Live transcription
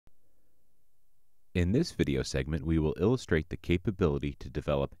In this video segment, we will illustrate the capability to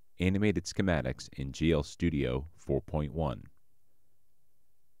develop animated schematics in GL Studio 4.1.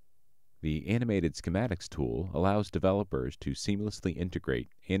 The Animated Schematics tool allows developers to seamlessly integrate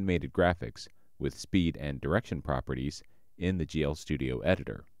animated graphics with speed and direction properties in the GL Studio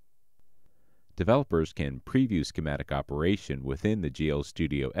editor. Developers can preview schematic operation within the GL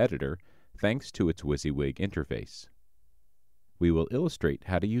Studio editor thanks to its WYSIWYG interface. We will illustrate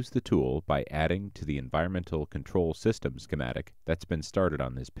how to use the tool by adding to the environmental control system schematic that's been started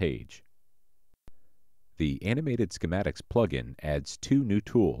on this page. The Animated Schematics plugin adds two new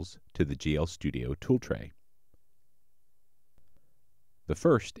tools to the GL Studio tool tray. The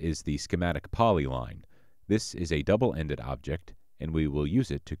first is the schematic polyline. This is a double-ended object, and we will use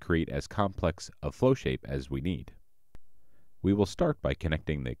it to create as complex a flow shape as we need. We will start by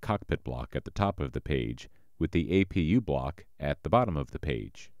connecting the cockpit block at the top of the page with the APU block at the bottom of the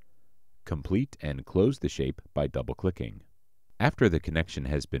page. Complete and close the shape by double-clicking. After the connection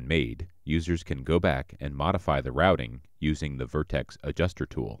has been made, users can go back and modify the routing using the Vertex Adjuster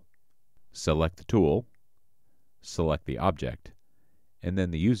tool. Select the tool, select the object, and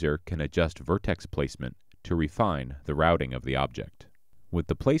then the user can adjust vertex placement to refine the routing of the object. With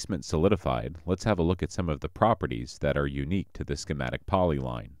the placement solidified, let's have a look at some of the properties that are unique to the schematic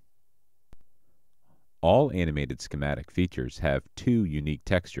polyline. All animated schematic features have two unique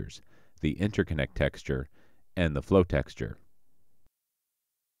textures, the interconnect texture and the flow texture.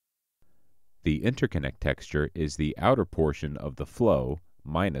 The interconnect texture is the outer portion of the flow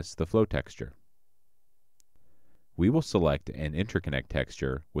minus the flow texture. We will select an interconnect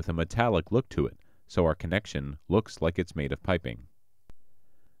texture with a metallic look to it, so our connection looks like it's made of piping.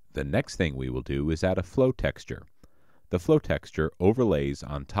 The next thing we will do is add a flow texture. The flow texture overlays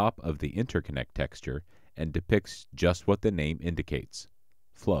on top of the interconnect texture and depicts just what the name indicates,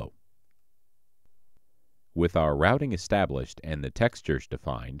 flow. With our routing established and the textures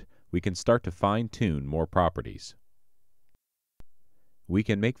defined, we can start to fine-tune more properties. We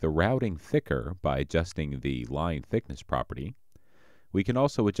can make the routing thicker by adjusting the line thickness property. We can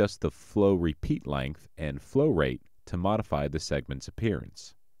also adjust the flow repeat length and flow rate to modify the segment's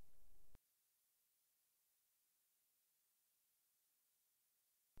appearance.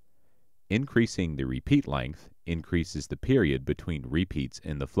 Increasing the repeat length increases the period between repeats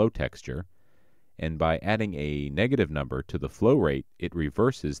in the flow texture, and by adding a negative number to the flow rate, it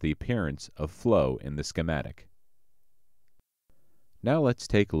reverses the appearance of flow in the schematic. Now let's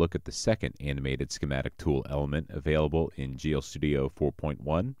take a look at the second animated schematic tool element available in GL Studio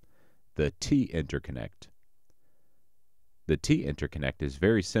 4.1, the T-interconnect. The T-interconnect is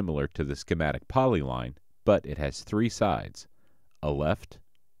very similar to the schematic polyline, but it has three sides, a left,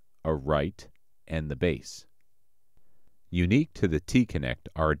 a right, and the base. Unique to the T-connect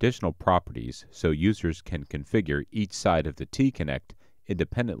are additional properties so users can configure each side of the T-connect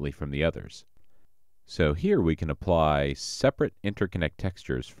independently from the others. So here we can apply separate interconnect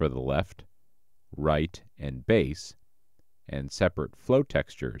textures for the left, right, and base, and separate flow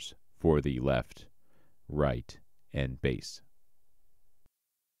textures for the left, right, and base.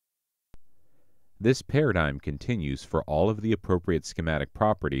 This paradigm continues for all of the appropriate schematic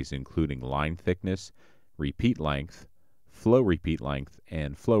properties including line thickness, repeat length, flow repeat length,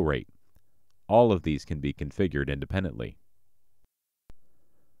 and flow rate. All of these can be configured independently.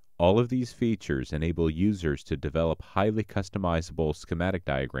 All of these features enable users to develop highly customizable schematic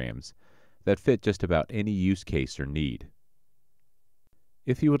diagrams that fit just about any use case or need.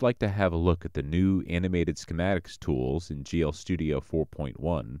 If you would like to have a look at the new Animated Schematics tools in GL Studio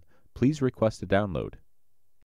 4.1, please request a download.